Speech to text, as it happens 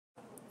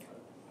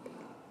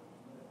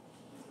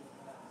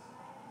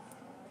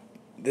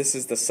This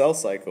is the cell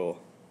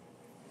cycle.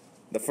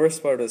 The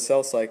first part of the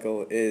cell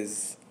cycle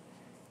is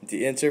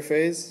the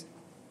interphase.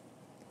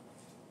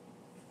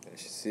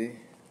 As you see,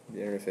 the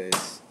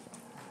interphase.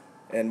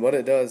 And what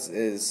it does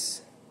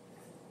is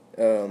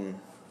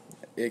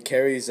it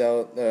carries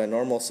out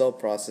normal cell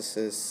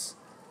processes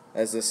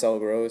as the cell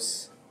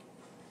grows,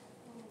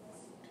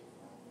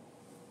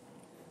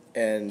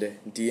 and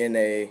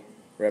DNA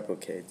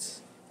replicates.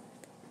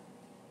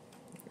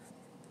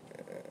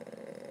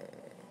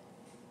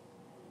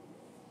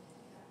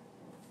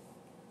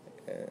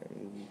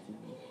 And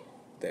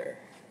there.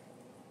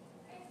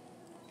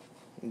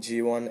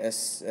 G1,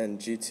 S, and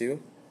G2.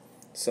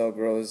 Cell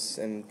grows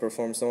and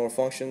performs normal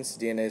functions,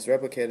 DNA is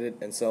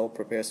replicated, and cell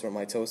prepares for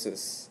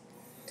mitosis.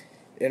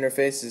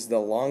 Interphase is the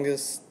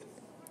longest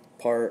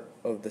part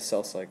of the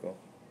cell cycle.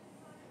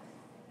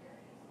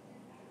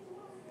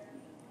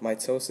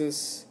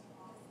 Mitosis,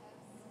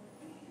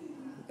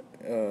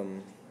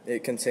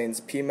 it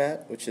contains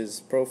PMAT, which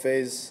is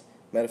prophase,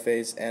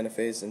 metaphase,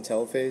 anaphase, and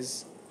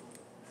telophase.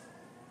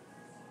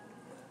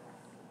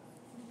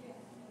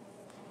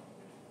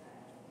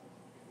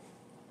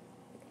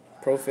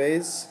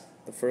 Prophase,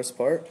 the first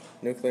part,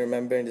 nuclear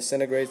membrane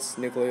disintegrates,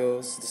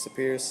 nucleus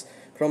disappears,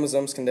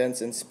 chromosomes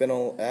condense, and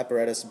spinal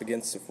apparatus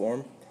begins to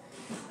form.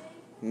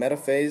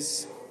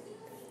 Metaphase,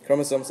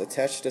 chromosomes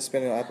attach to the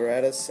spinal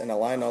apparatus and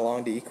align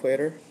along the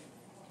equator.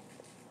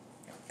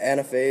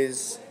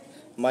 Anaphase,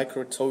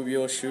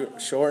 microtubule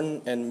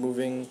shorten and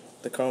moving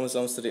the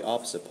chromosomes to the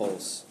opposite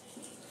poles.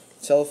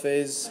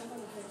 Telophase,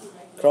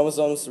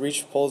 chromosomes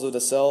reach poles of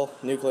the cell,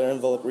 nuclear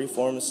envelope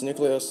reforms,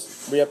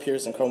 nucleus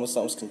reappears, and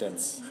chromosomes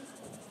condense.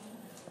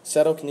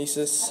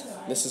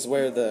 Cytokinesis, this is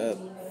where the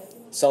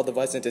cell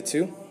divides into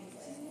two,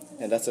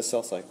 and that's a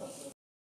cell cycle.